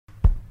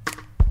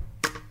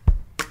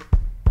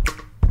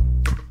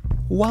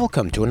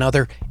Welcome to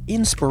another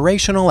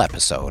inspirational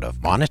episode of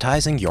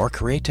Monetizing Your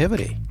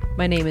Creativity.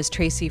 My name is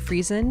Tracy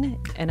Friesen,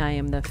 and I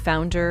am the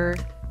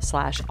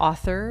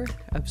founder/author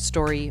of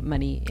Story,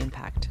 Money,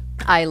 Impact.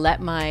 I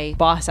let my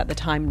boss at the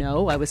time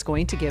know I was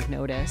going to give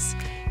notice,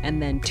 and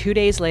then 2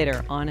 days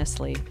later,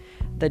 honestly,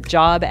 the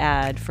job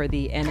ad for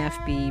the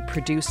NFB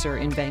producer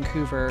in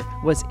Vancouver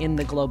was in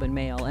the Globe and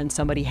Mail, and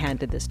somebody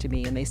handed this to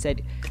me, and they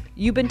said,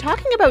 "You've been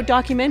talking about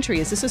documentary.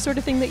 Is this the sort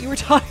of thing that you were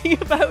talking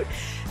about?"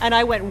 And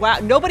I went, "Wow,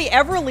 nobody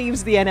ever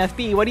leaves the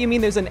NFB. What do you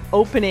mean there's an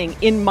opening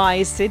in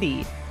my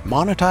city?"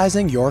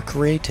 Monetizing Your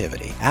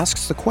Creativity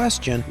asks the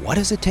question, what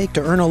does it take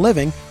to earn a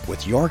living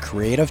with your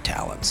creative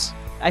talents?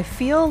 I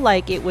feel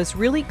like it was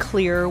really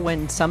clear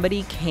when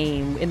somebody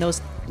came in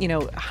those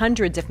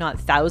hundreds, if not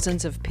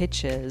thousands of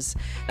pitches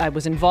I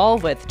was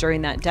involved with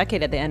during that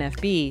decade at the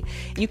NFB.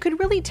 You could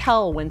really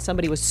tell when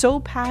somebody was so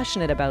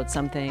passionate about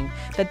something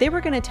that they were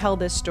going to tell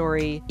this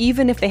story,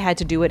 even if they had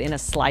to do it in a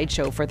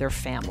slideshow for their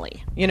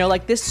family.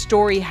 This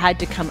story had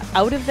to come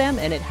out of them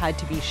and it had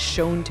to be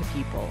shown to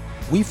people.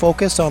 We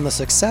focus on the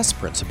success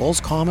principles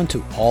common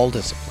to all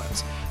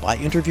disciplines by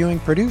interviewing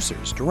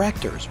producers,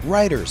 directors,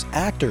 writers,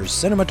 actors,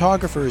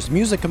 cinematographers,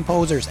 music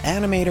composers,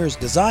 animators,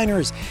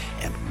 designers,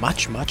 and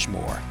much, much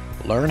more.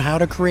 Learn how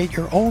to create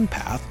your own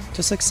path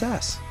to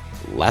success.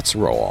 Let's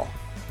roll.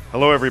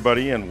 Hello,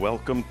 everybody, and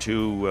welcome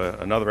to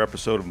another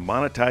episode of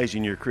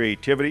Monetizing Your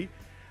Creativity.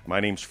 My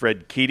name's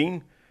Fred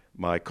Keating.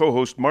 My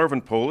co-host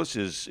Marvin Polis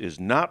is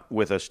not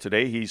with us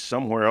today. He's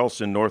somewhere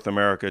else in North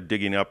America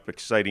digging up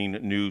exciting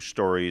new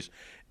stories.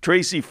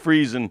 Tracy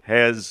Friesen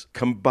has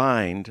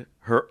combined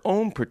her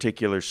own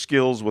particular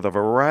skills with a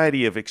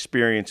variety of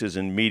experiences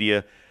in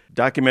media,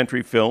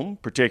 documentary film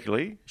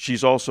particularly.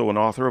 She's also an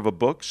author of a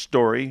book,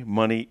 Story,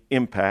 Money,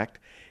 Impact,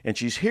 and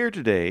she's here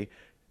today.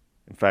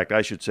 In fact,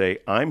 I should say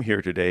I'm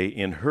here today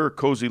in her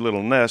cozy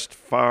little nest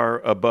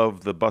far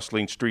above the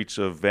bustling streets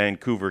of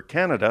Vancouver,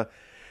 Canada,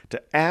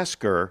 to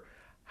ask her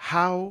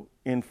how,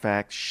 in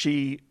fact,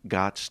 she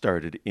got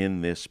started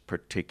in this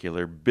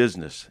particular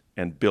business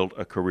and built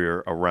a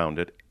career around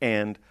it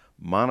and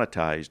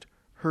monetized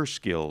her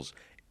skills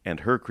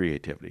and her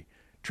creativity.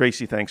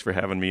 Tracy, thanks for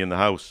having me in the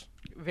house.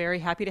 Very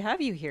happy to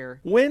have you here.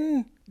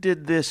 When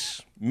did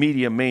this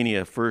media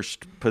mania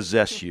first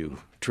possess you,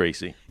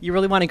 Tracy? You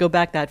really want to go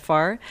back that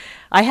far?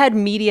 I had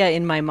media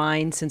in my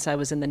mind since I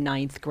was in the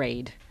 9th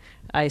grade.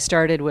 I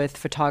started with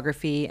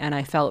photography, and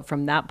I felt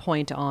from that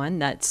point on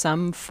that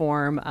some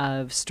form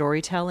of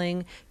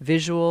storytelling,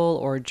 visual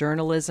or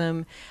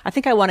journalism, I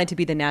think I wanted to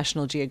be the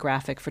National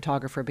Geographic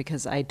photographer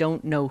because I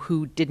don't know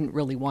who didn't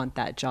really want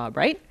that job,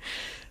 right?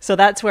 So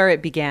that's where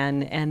it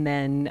began, and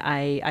then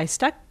I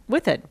stuck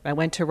with it. I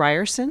went to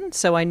Ryerson,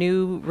 so I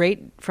knew right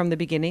from the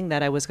beginning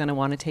that I was going to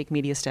want to take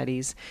media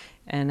studies,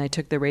 and I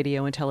took the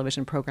radio and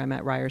television program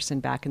at Ryerson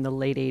back in the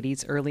late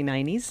 80s, early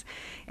 90s,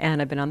 and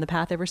I've been on the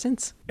path ever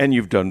since. And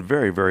you've done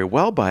very, very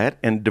well by it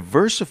and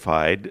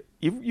diversified.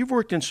 You've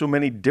worked in so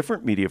many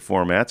different media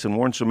formats and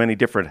worn so many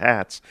different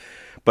hats.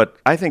 But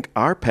I think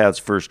our paths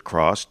first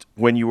crossed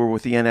when you were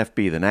with the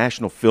NFB, the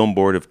National Film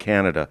Board of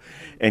Canada.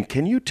 And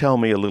can you tell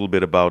me a little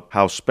bit about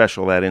how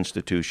special that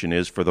institution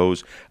is for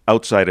those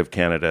outside of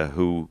Canada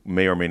who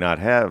may or may not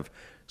have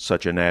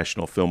such a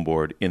National Film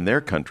Board in their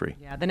country?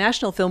 Yeah, the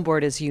National Film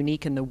Board is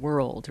unique in the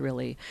world,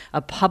 really.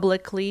 A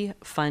publicly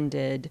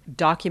funded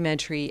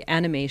documentary,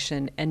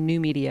 animation, and new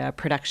media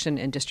production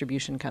and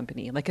distribution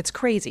company. Like, it's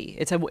crazy.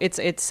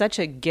 It's such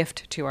a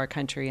gift to our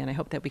country, and I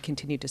hope that we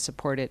continue to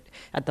support it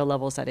at the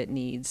levels that it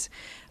needs.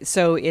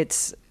 So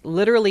it's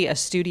literally a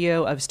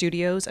studio of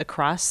studios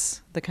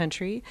across the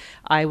country.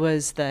 I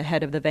was the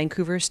head of the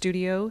Vancouver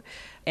studio,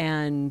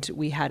 and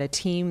we had a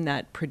team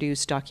that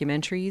produced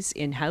documentaries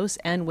in-house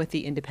and with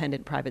the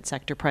independent private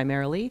sector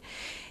primarily,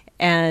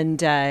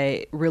 and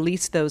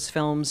released those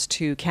films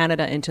to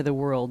Canada and to the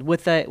world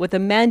with a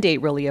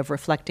mandate really of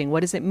reflecting what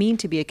does it mean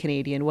to be a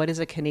Canadian, what is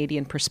a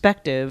Canadian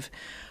perspective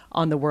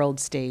on the world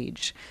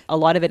stage. A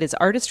lot of it is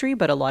artistry,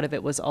 but a lot of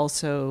it was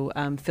also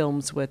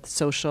films with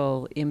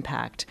social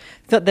impact.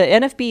 The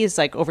NFB is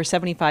like over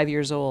 75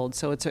 years old,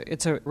 so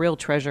it's a real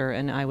treasure,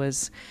 and I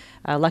was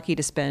lucky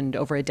to spend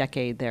over a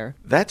decade there.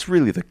 That's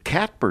really the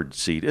catbird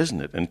seat,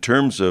 isn't it, in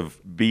terms of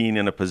being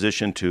in a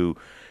position to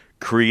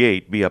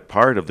be a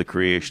part of the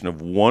creation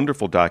of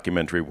wonderful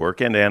documentary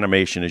work and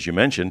animation, as you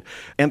mentioned,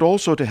 and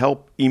also to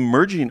help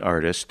emerging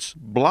artists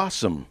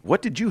blossom.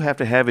 What did you have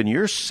to have in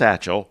your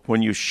satchel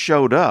when you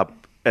showed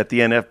up at the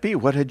NFB?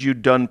 What had you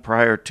done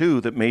prior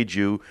to that made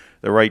you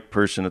the right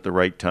person at the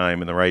right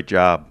time and the right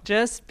job?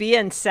 Just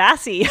being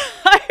sassy.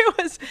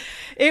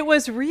 It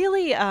was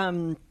really...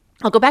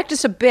 I'll go back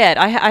just a bit.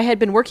 I had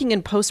been working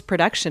in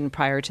post-production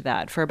prior to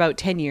that for about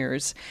 10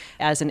 years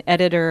as an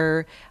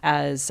editor,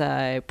 as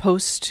a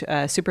post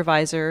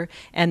supervisor,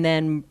 and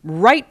then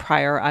right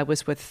prior I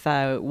was with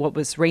what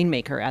was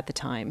Rainmaker at the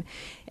time.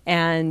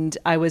 And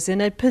I was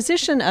in a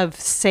position of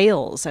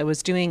sales. I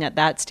was doing at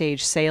that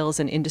stage sales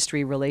and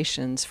industry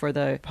relations for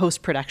the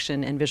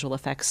post-production and visual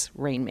effects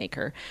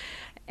Rainmaker.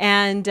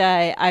 And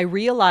I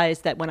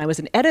realized that when I was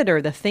an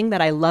editor, the thing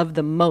that I loved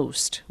the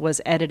most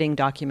was editing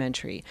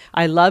documentary.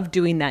 I loved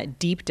doing that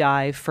deep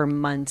dive for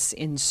months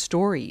in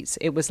stories.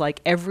 It was like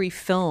every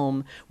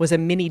film was a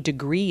mini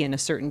degree in a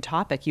certain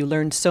topic. You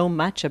learned so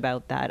much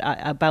about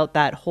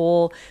that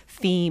whole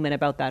theme and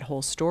about that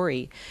whole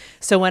story.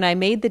 So when I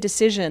made the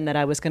decision that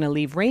I was going to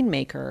leave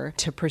Rainmaker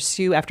to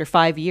pursue, after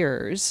 5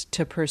 years,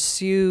 to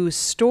pursue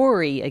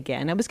story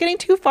again, I was getting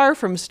too far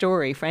from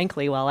story,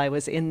 frankly, while I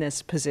was in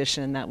this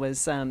position that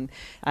was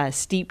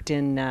steeped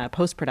in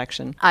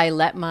post-production. I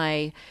let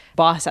my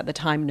boss at the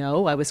time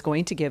know I was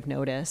going to give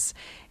notice,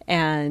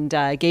 and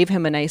gave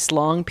him a nice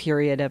long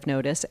period of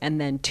notice. And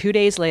then 2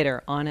 days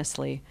later,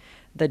 honestly,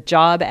 the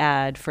job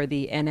ad for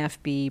the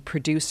NFB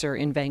producer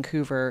in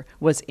Vancouver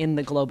was in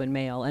the Globe and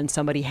Mail, and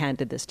somebody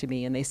handed this to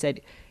me, and they said,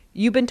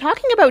 "You've been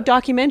talking about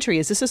documentary.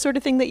 Is this the sort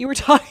of thing that you were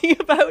talking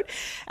about?"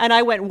 And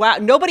I went, wow,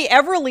 nobody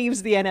ever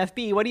leaves the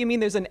NFB. What do you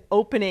mean there's an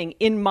opening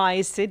in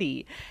my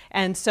city?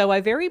 And so I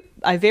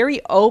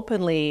very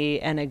openly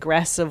and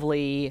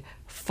aggressively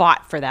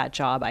fought for that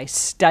job. I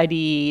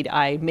studied,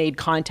 I made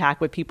contact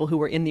with people who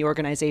were in the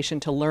organization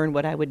to learn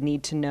what I would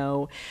need to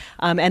know.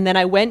 And then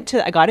I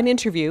got an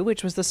interview,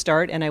 which was the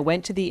start, and I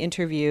went to the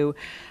interview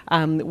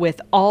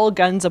with all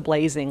guns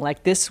a-blazing.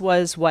 Like, this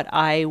was what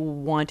I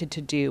wanted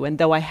to do. And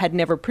though I had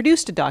never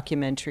produced a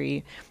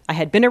documentary, I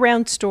had been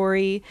around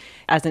story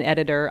as an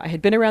editor. I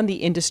had been around the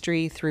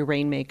industry through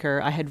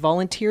Rainmaker. I had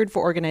volunteered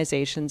for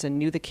organizations and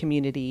knew the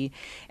community,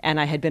 and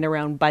I had been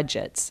around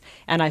budgets.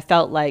 And I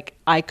felt like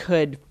I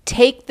could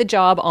take the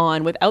job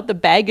on without the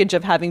baggage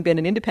of having been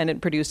an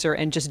independent producer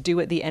and just do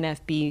it the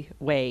NFB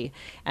way.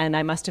 And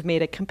I must have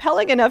made a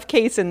compelling enough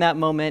case in that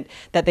moment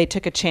that they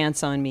took a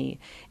chance on me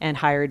and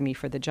hired me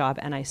for the job.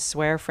 And I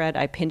swear, Fred,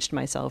 I pinched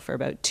myself for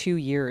about 2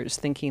 years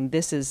thinking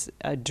this is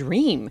a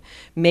dream,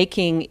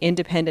 making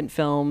independent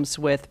films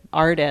with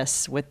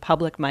artists with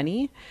public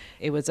money.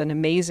 It was an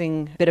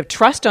amazing bit of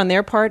trust on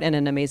their part and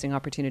an amazing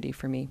opportunity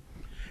for me.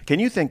 Can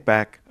you think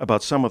back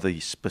about some of the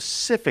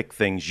specific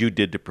things you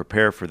did to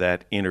prepare for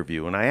that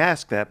interview? And I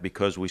ask that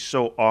because we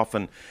so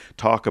often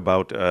talk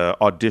about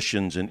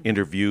auditions and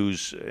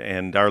interviews,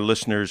 and our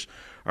listeners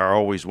are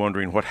always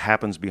wondering what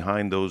happens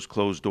behind those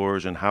closed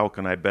doors and how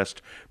can I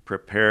best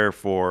prepare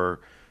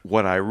for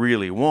what I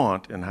really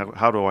want and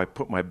how do I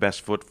put my best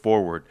foot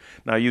forward.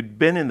 Now, you'd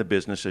been in the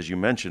business, as you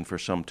mentioned, for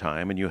some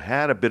time, and you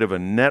had a bit of a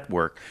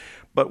network.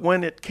 But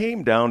when it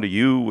came down to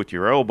you with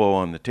your elbow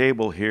on the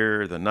table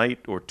here the night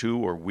or two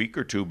or week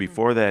or two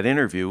before that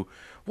interview,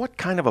 what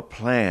kind of a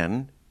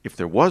plan, if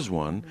there was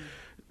one,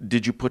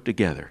 did you put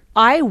together?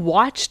 I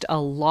watched a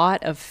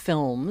lot of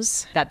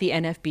films that the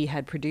NFB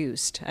had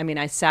produced. I mean,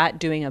 I sat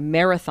doing a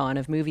marathon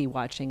of movie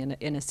watching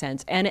in a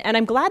sense. And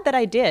I'm glad that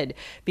I did,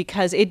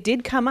 because it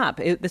did come up.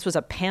 This was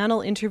a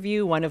panel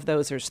interview, one of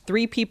those. There's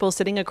 3 people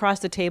sitting across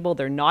the table.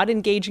 They're not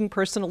engaging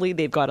personally.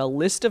 They've got a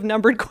list of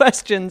numbered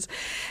questions,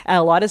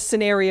 a lot of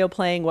scenario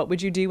playing. What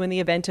would you do in the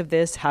event of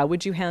this? How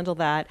would you handle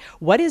that?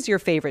 What is your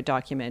favorite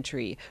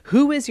documentary?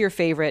 Who is your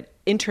favorite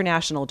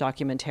international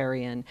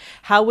documentarian?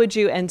 How would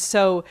you? And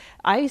so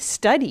I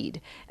studied,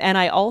 and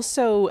I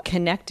also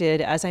connected,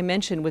 as I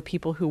mentioned, with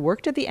people who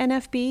worked at the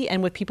NFB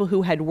and with people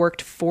who had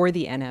worked for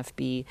the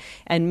NFB,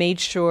 and made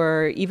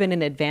sure, even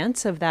in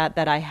advance of that,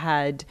 that I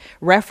had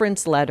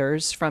reference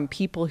letters from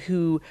people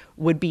who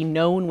would be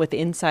known with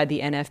inside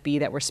the NFB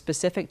that were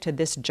specific to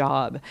this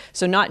job.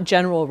 So not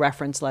general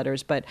reference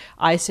letters, but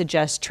I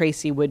suggest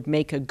Tracy would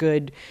make a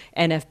good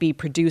NFB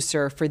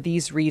producer for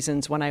these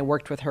reasons when I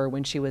worked with her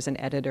when she was an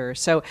editor.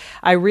 So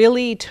I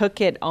really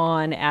took it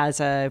on as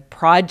a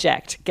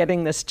project,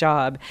 getting this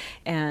job,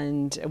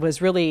 and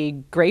was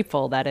really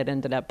grateful that it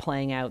ended up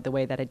playing out the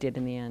way that it did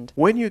in the end.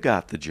 When you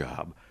got the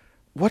job,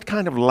 what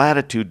kind of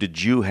latitude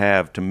did you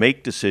have to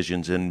make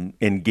decisions and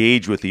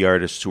engage with the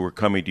artists who were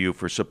coming to you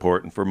for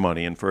support and for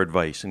money and for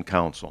advice and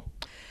counsel?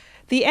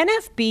 The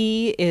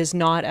NFB is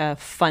not a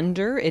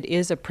funder. It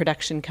is a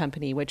production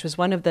company, which was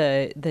one of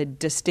the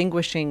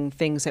distinguishing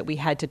things that we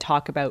had to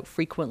talk about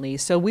frequently.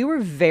 So we were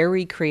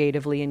very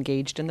creatively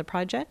engaged in the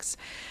projects.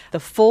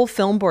 The full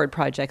film board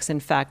projects,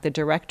 in fact, the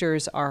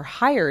directors are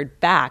hired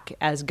back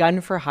as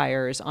gun for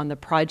hires on the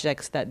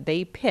projects that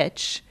they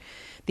pitch.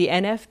 The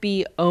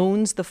NFB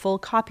owns the full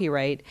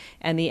copyright,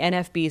 and the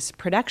NFB's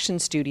production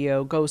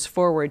studio goes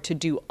forward to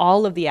do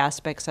all of the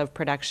aspects of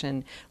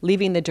production,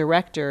 leaving the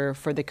director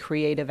for the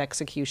creative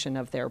execution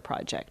of their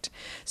project.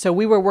 So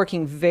we were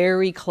working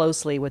very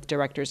closely with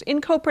directors.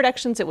 In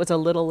co-productions, it was a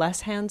little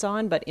less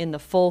hands-on, but in the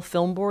full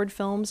film board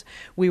films,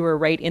 we were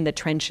right in the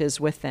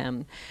trenches with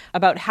them.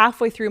 About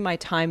halfway through my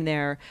time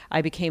there,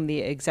 I became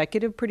the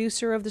executive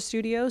producer of the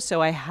studio, so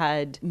I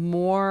had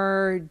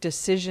more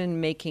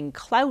decision-making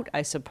clout,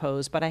 I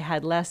suppose, but I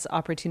had less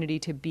opportunity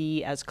to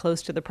be as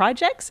close to the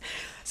projects.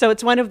 So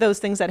it's one of those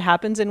things that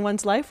happens in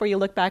one's life where you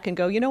look back and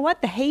go, you know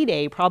what, the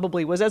heyday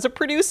probably was as a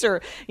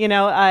producer.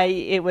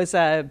 It was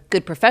a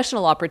good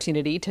professional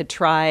opportunity to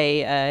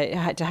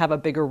try to have a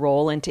bigger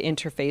role and to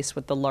interface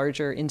with the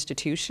larger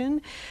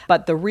institution.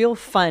 But the real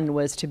fun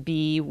was to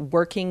be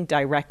working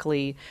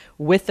directly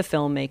with the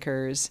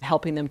filmmakers,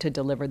 helping them to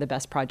deliver the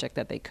best project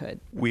that they could.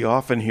 We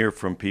often hear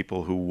from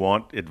people who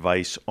want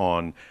advice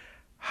on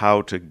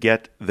how to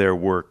get their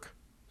work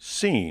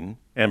seen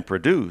and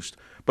produced,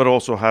 but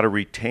also how to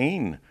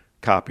retain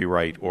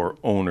copyright or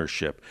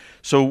ownership.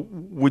 So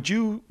would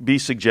you be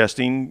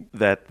suggesting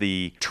that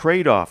the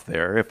trade-off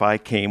there, if I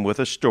came with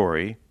a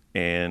story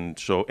and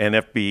so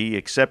NFB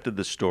accepted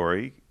the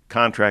story,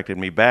 contracted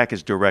me back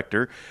as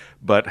director,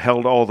 but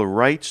held all the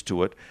rights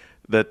to it,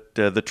 that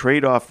the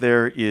trade-off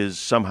there is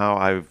somehow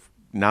I've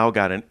now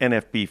got an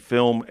NFB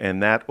film,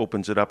 and that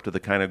opens it up to the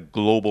kind of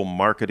global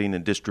marketing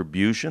and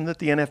distribution that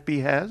the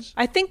NFB has?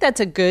 I think that's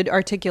a good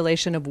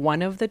articulation of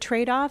one of the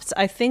trade-offs.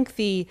 I think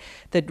the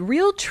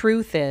real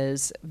truth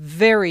is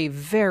very,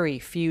 very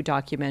few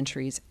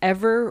documentaries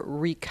ever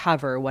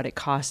recover what it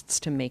costs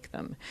to make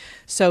them.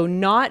 So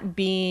not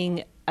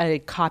being a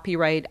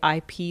copyright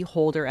IP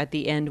holder at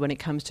the end when it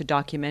comes to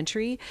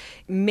documentary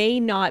may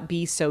not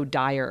be so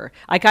dire.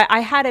 Like I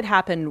had it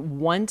happen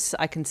once,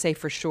 I can say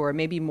for sure,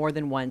 maybe more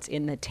than once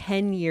in the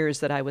 10 years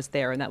that I was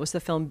there, and that was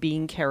the film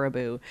Being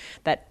Caribou,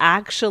 that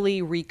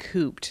actually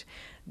recouped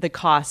the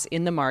costs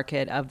in the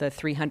market of the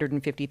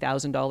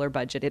 $350,000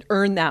 budget. It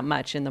earned that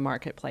much in the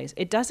marketplace.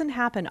 It doesn't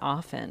happen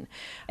often.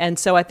 And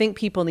so I think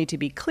people need to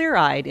be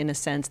clear-eyed in a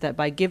sense that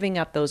by giving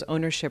up those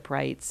ownership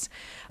rights,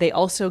 they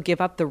also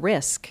give up the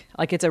risk.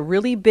 Like it's a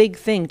really big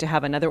thing to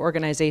have another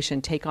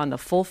organization take on the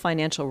full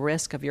financial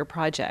risk of your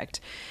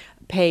project,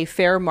 pay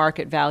fair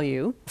market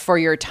value for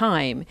your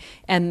time,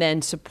 and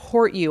then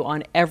support you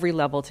on every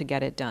level to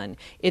get it done.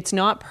 It's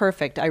not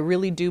perfect. I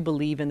really do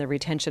believe in the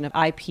retention of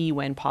IP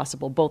when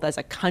possible, both as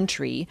a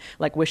country,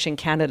 like wishing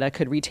Canada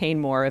could retain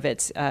more of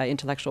its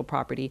intellectual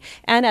property,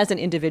 and as an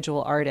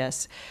individual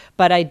artist.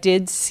 But I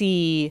did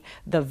see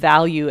the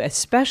value,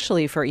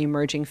 especially for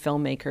emerging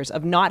filmmakers,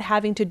 of not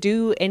having to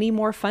do any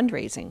more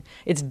fundraising.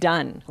 It's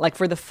done. Like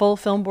for the full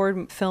Film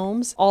Board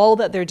films, all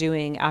that they're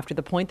doing after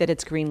the point that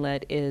it's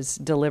greenlit is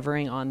delivering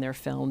on their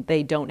film.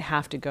 They don't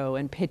have to go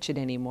and pitch it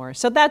anymore.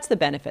 So that's the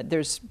benefit.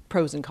 There's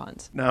pros and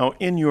cons. Now,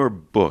 in your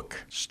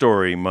book,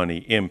 Story, Money,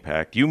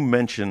 Impact, you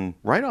mention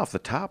right off the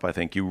top, I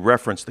think, you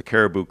reference the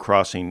Caribou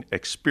Crossing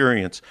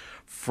experience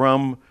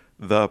from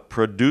the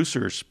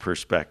producer's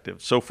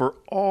perspective. So for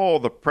all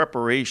the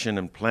preparation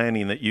and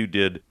planning that you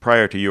did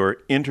prior to your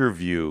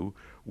interview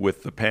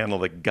with the panel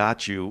that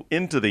got you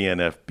into the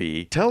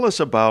NFB, tell us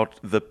about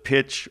the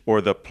pitch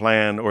or the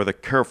plan or the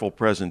careful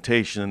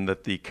presentation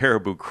that the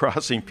Caribou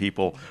Crossing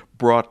people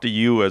brought to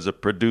you as a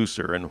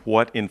producer, and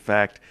what in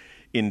fact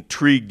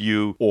intrigued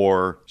you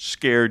or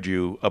scared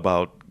you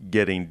about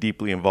getting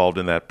deeply involved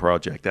in that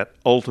project, that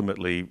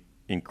ultimately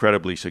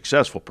incredibly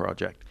successful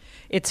project.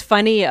 It's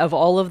funny, of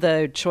all of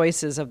the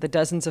choices of the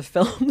dozens of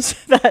films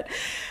that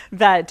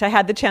I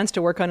had the chance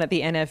to work on at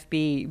the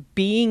NFB,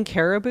 Being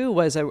Caribou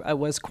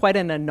was quite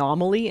an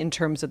anomaly in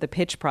terms of the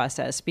pitch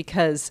process,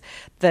 because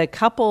the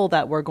couple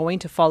that were going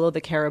to follow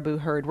the caribou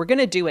herd were going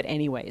to do it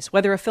anyways,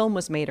 whether a film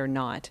was made or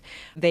not.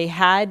 They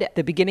had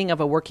the beginning of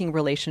a working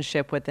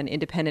relationship with an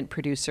independent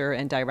producer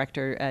and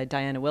director,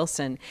 Diana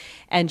Wilson,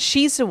 and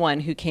she's the one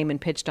who came and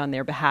pitched on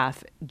their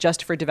behalf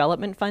just for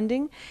development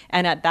funding.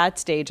 And at that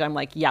stage, I'm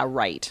like, yeah,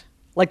 right.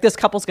 Like, this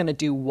couple's going to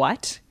do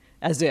what?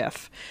 As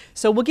if.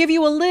 So we'll give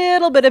you a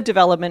little bit of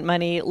development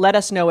money. Let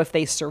us know if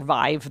they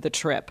survive the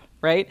trip,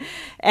 right?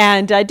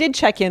 And I did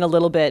check in a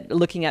little bit,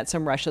 looking at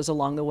some rushes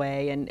along the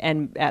way,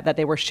 and that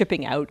they were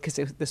shipping out, because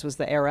this was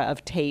the era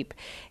of tape.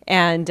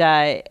 And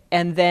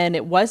then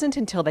it wasn't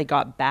until they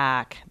got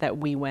back that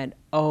we went,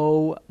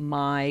 oh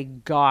my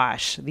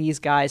gosh, these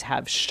guys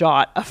have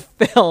shot a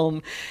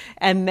film.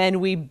 And then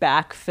we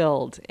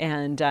backfilled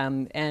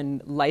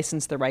and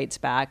licensed the rights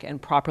back and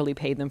properly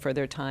paid them for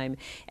their time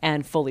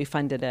and fully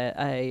funded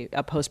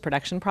a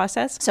post-production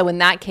process. So in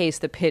that case,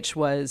 the pitch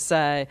was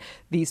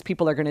these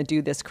people are going to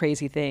do this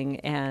crazy thing.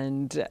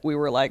 And we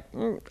were like,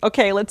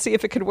 okay, let's see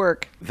if it could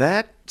work.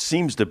 That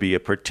seems to be a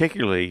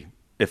particularly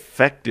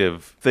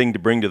effective thing to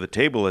bring to the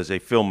table as a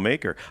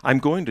filmmaker. I'm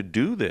going to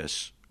do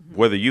this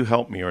whether you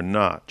help me or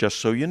not. Just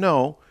so you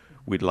know,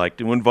 we'd like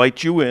to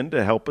invite you in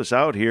to help us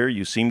out here.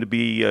 You seem to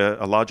be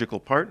a logical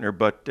partner,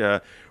 but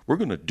we're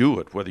going to do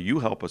it. Whether you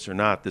help us or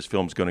not, this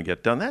film's going to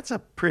get done. That's a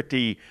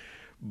pretty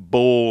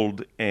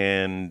bold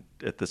and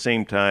at the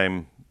same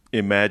time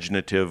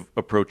imaginative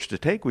approach to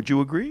take. Would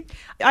you agree?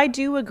 I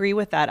do agree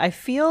with that. I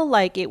feel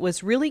like it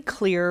was really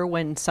clear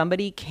when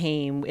somebody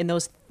came in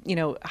those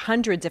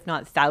hundreds, if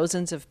not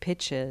thousands of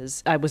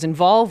pitches I was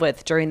involved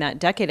with during that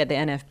decade at the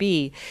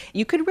NFB,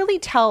 you could really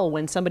tell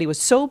when somebody was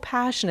so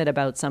passionate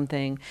about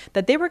something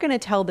that they were going to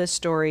tell this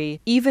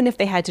story, even if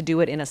they had to do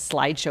it in a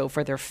slideshow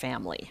for their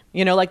family.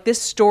 Like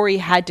this story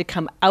had to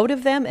come out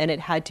of them and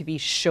it had to be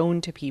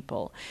shown to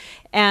people.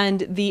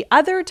 And the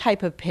other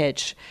type of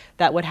pitch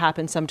that would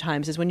happen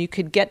sometimes is when you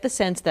could get the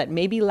sense that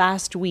maybe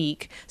last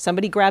week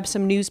somebody grabbed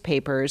some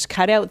newspapers,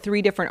 cut out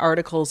 3 different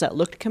articles that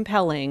looked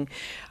compelling,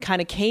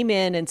 kind of came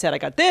in and said, I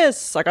got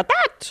this, I got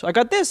that, I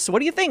got this, what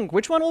do you think?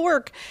 Which one will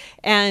work?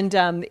 And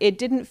it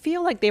didn't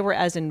feel like they were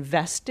as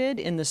invested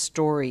in the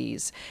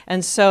stories.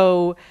 And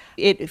so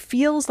it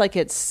feels like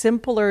it's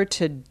simpler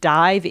to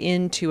dive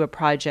into a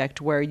project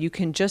where you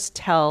can just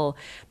tell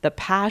the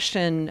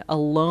passion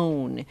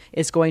alone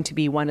is going to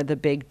be one of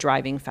the big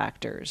driving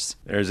factors.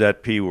 There's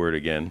that P word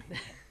again,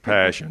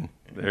 passion.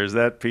 There's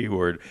that P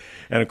word.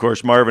 And of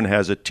course, Marvin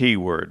has a T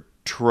word,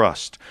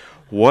 trust.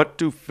 What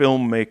did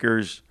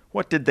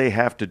they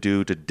have to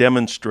do to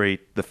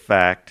demonstrate the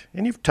fact,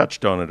 and you've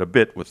touched on it a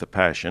bit with the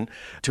passion,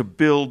 to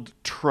build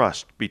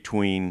trust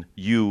between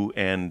you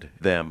and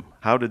them?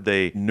 How did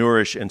they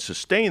nourish and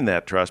sustain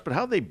that trust, but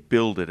how did they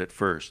build it at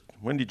first?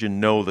 When did you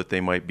know that they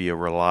might be a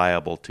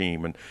reliable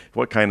team? And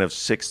what kind of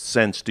sixth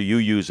sense do you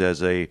use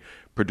as a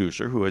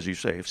producer who, as you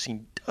say, have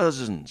seen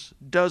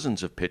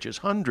dozens of pitches,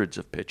 hundreds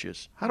of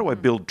pitches? How do I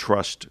build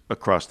trust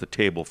across the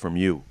table from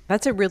you?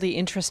 That's a really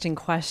interesting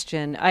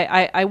question.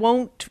 I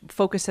won't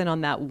focus in on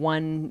that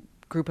one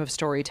group of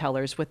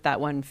storytellers with that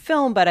one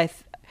film, but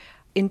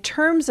in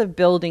terms of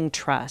building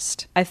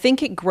trust, I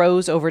think it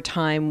grows over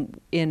time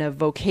in a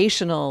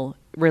vocational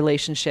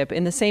relationship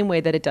in the same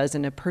way that it does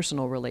in a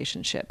personal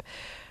relationship.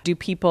 Do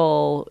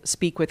people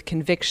speak with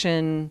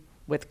conviction,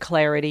 with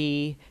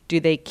clarity? Do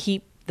they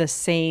keep the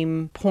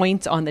same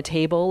points on the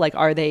table? Like,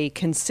 are they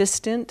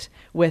consistent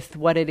with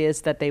what it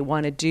is that they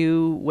want to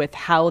do, with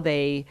how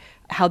they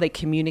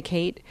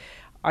communicate?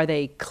 Are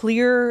they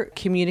clear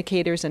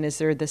communicators, and is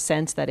there the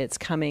sense that it's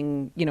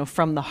coming,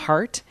 from the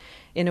heart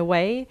in a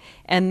way?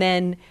 And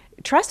then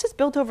trust is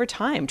built over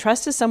time.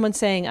 Trust is someone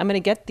saying, I'm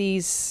going to get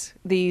these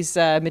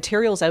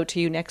materials out to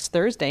you next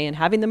Thursday and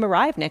having them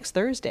arrive next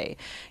Thursday.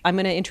 I'm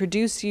going to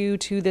introduce you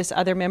to this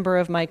other member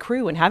of my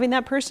crew and having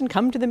that person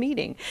come to the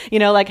meeting.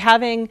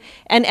 Having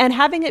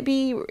it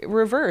be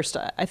reversed.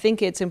 I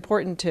think it's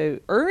important to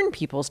earn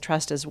people's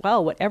trust as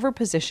well, whatever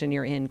position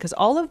you're in, because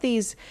all of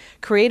these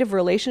creative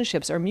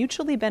relationships are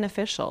mutually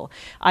beneficial.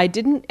 I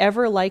didn't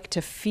ever like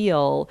to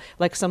feel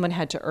like someone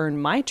had to earn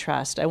my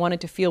trust. I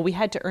wanted to feel we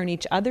had to earn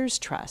each other's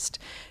trust,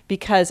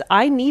 because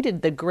I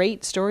needed the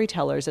great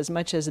storytellers as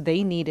much as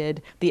they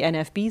needed the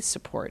NFB's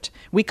support.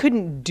 We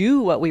couldn't do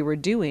what we were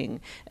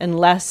doing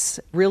unless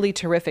really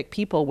terrific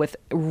people with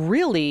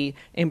really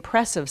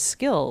impressive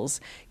skills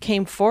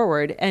came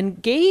forward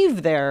and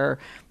gave their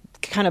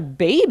kind of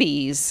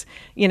babies,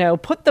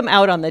 put them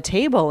out on the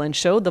table and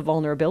showed the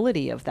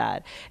vulnerability of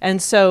that.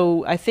 And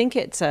so I think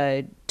it's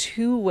a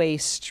two-way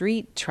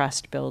street,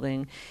 trust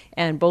building,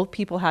 and both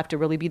people have to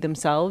really be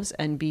themselves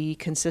and be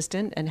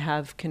consistent and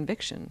have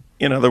conviction.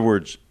 In other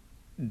words,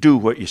 do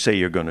what you say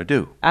you're going to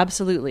do.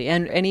 Absolutely.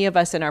 And any of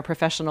us in our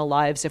professional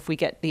lives, if we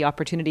get the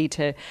opportunity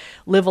to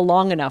live a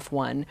long enough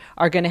one,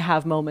 are going to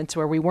have moments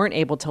where we weren't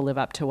able to live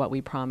up to what we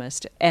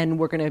promised. And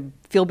we're going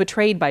to feel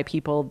betrayed by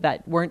people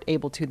that weren't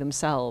able to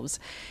themselves.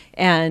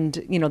 And,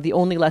 the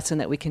only lesson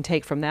that we can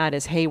take from that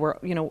is, hey,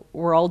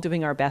 we're all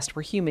doing our best.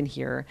 We're human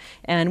here.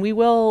 And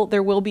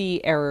there will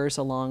be errors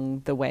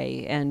along the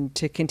way, and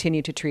to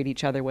continue to treat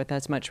each other with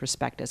as much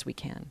respect as we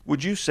can.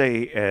 Would you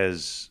say,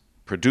 as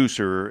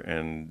producer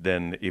and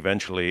then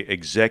eventually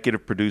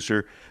executive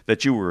producer,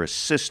 that you were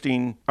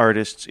assisting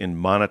artists in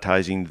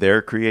monetizing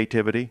their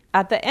creativity?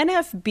 At the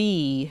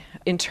NFB,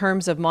 in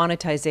terms of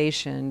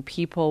monetization,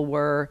 people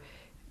were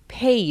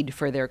paid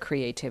for their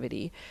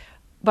creativity.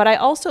 But I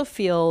also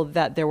feel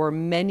that there were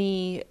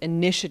many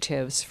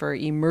initiatives for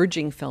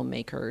emerging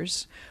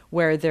filmmakers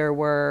where there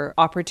were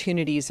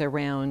opportunities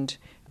around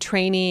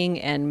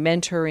training and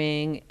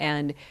mentoring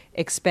and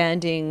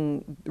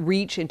expanding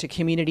reach into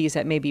communities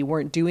that maybe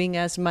weren't doing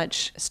as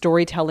much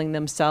storytelling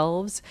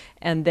themselves,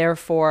 and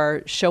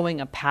therefore showing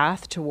a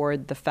path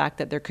toward the fact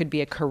that there could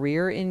be a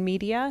career in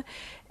media.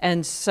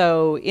 And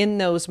so in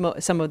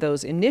some of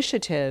those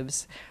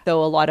initiatives,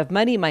 though a lot of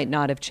money might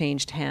not have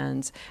changed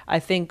hands, I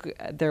think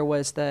there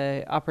was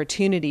the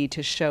opportunity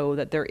to show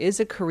that there is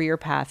a career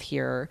path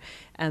here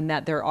and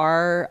that there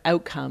are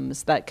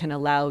outcomes that can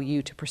allow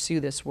you to pursue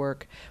this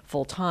work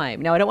full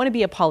time. Now, I don't want to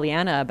be a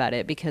Pollyanna about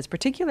it, because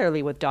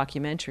particularly with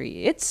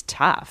documentary, it's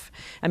tough.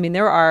 I mean,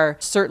 there are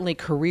certainly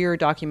career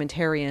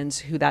documentarians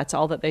who that's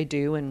all that they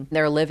do, and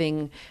they're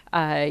living,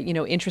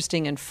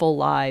 interesting and full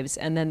lives.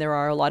 And then there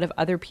are a lot of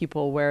other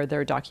people where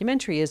their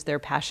documentary is their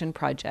passion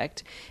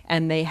project,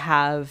 and they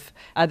have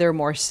other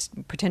more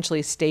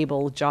potentially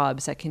stable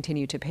jobs that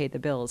continue to pay the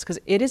bills. Because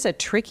it is a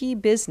tricky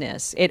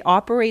business. It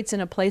operates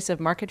in a place of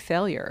market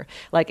failure.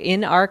 Like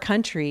in our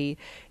country,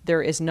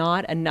 there is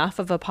not enough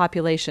of a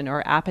population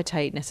or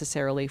appetite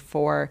necessarily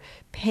for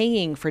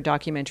paying for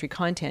documentary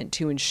content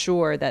to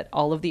ensure that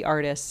all of the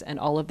artists and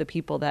all of the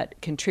people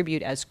that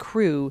contribute as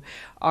crew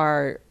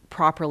are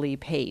properly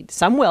paid.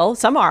 Some will,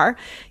 some are,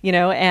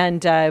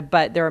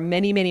 but there are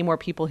many, many more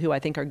people who I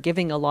think are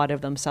giving a lot of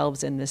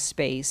themselves in this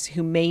space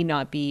who may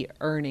not be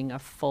earning a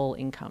full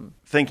income.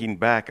 Thinking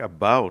back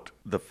about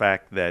the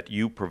fact that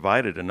you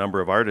provided a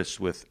number of artists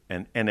with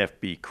an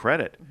NFB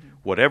credit,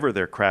 whatever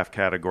their craft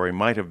category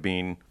might have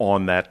been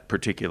on that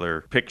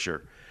particular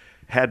picture,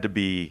 had to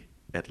be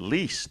at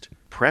least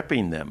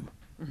prepping them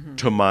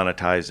to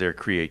monetize their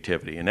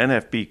creativity. An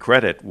NFB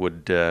credit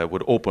would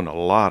open a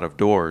lot of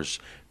doors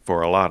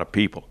for a lot of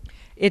people.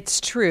 It's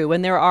true.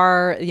 And there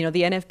are, the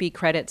NFB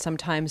credit,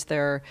 sometimes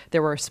there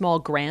were small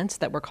grants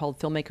that were called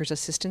Filmmakers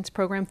Assistance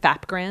Program,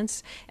 FAP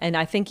grants. And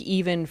I think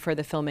even for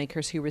the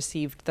filmmakers who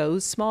received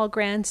those small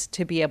grants,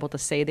 to be able to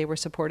say they were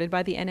supported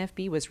by the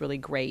NFB was really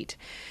great.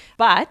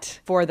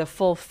 But for the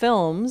full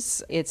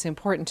films, it's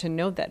important to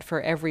note that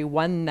for every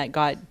one that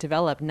got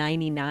developed,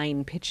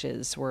 99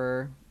 pitches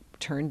were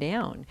turned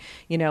down,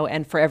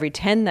 and for every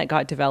 10 that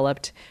got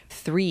developed,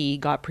 3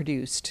 got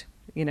produced.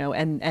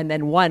 And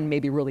then 1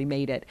 maybe really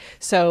made it.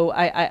 So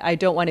I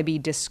don't want to be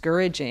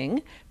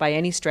discouraging by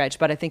any stretch,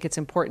 but I think it's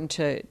important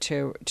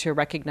to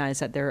recognize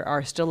that there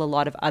are still a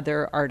lot of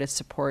other artist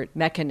support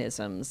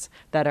mechanisms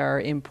that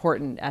are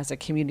important as a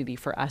community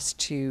for us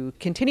to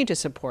continue to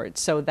support,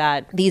 so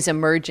that these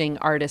emerging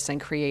artists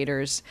and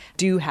creators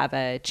do have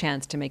a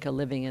chance to make a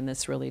living in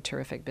this really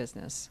terrific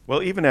business.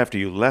 Well, even after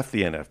you left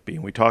the NFB,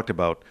 and we talked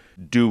about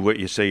do what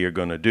you say you're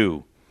going to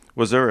do,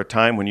 was there a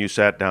time when you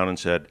sat down and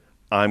said,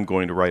 I'm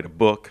going to write a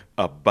book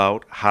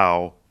about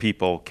how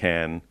people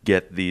can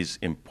get these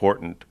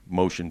important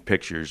motion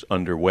pictures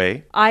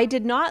underway? I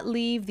did not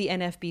leave the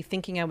NFB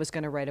thinking I was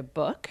going to write a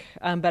book,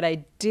 but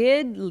I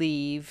did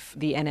leave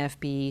the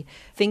NFB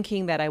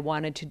thinking that I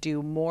wanted to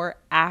do more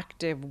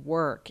active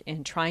work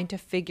in trying to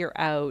figure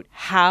out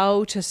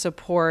how to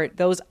support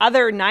those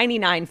other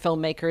 99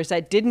 filmmakers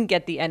that didn't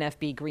get the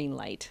NFB green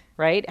light,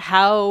 right?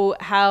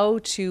 How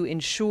to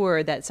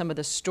ensure that some of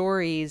the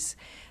stories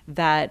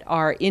that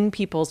are in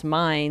people's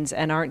minds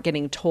and aren't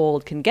getting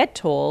told can get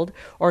told,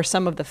 or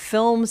some of the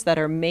films that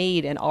are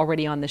made and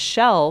already on the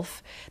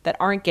shelf that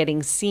aren't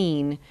getting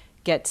seen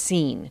get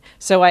seen.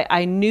 So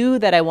I knew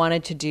that I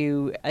wanted to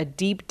do a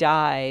deep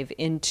dive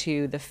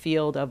into the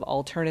field of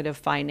alternative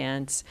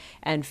finance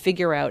and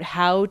figure out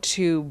how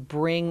to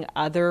bring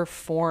other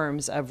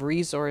forms of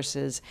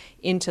resources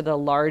into the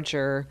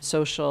larger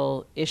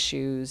social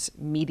issues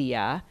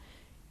media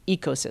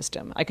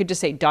ecosystem. I could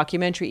just say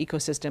documentary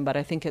ecosystem, but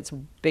I think it's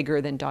bigger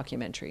than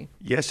documentary.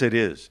 Yes, it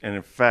is. And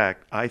in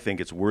fact, I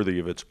think it's worthy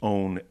of its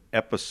own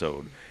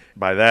episode.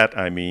 By that,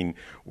 I mean,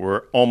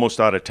 we're almost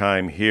out of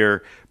time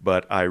here,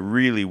 but I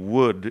really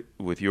would,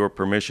 with your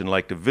permission,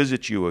 like to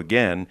visit you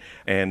again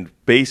and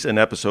base an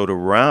episode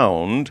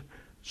around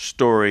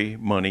Story,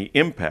 Money,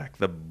 Impact,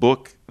 the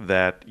book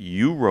that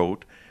you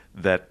wrote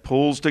that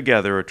pulls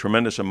together a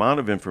tremendous amount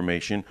of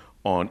information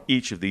on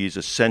each of these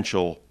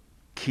essential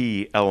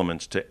key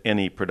elements to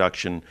any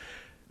production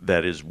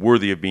that is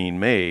worthy of being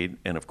made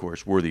and, of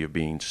course, worthy of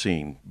being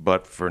seen.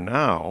 But for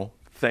now,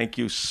 thank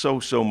you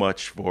so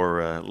much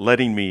for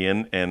letting me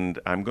in, and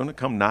I'm going to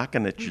come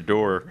knocking at your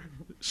door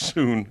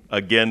soon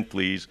again,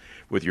 please,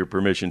 with your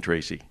permission,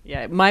 Tracy.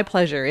 Yeah, my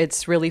pleasure.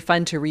 It's really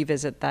fun to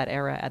revisit that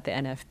era at the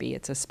NFB.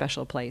 It's a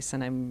special place,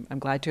 and I'm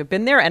glad to have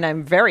been there, and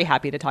I'm very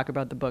happy to talk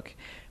about the book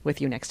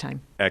with you next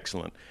time.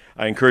 Excellent.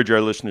 I encourage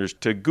our listeners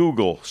to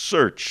Google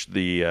search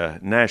the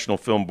National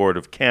Film Board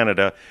of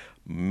Canada.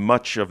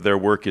 Much of their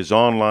work is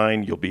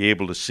online. You'll be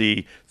able to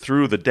see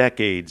through the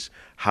decades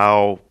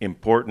how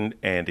important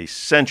and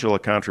essential a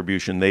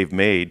contribution they've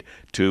made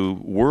to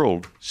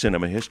world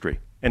cinema history.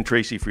 And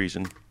Tracy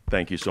Friesen,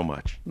 thank you so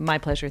much. My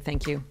pleasure.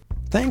 Thank you.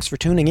 Thanks for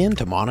tuning in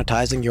to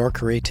Monetizing Your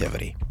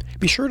Creativity.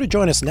 Be sure to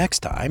join us next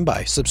time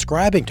by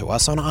subscribing to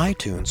us on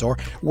iTunes or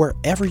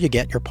wherever you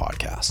get your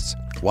podcasts.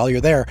 While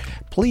you're there,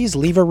 please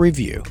leave a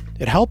review.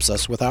 It helps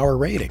us with our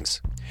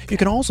ratings. You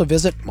can also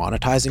visit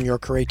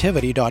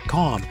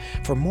monetizingyourcreativity.com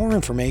for more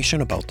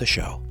information about the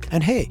show.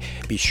 And hey,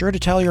 be sure to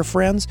tell your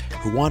friends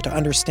who want to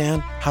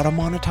understand how to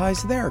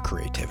monetize their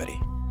creativity.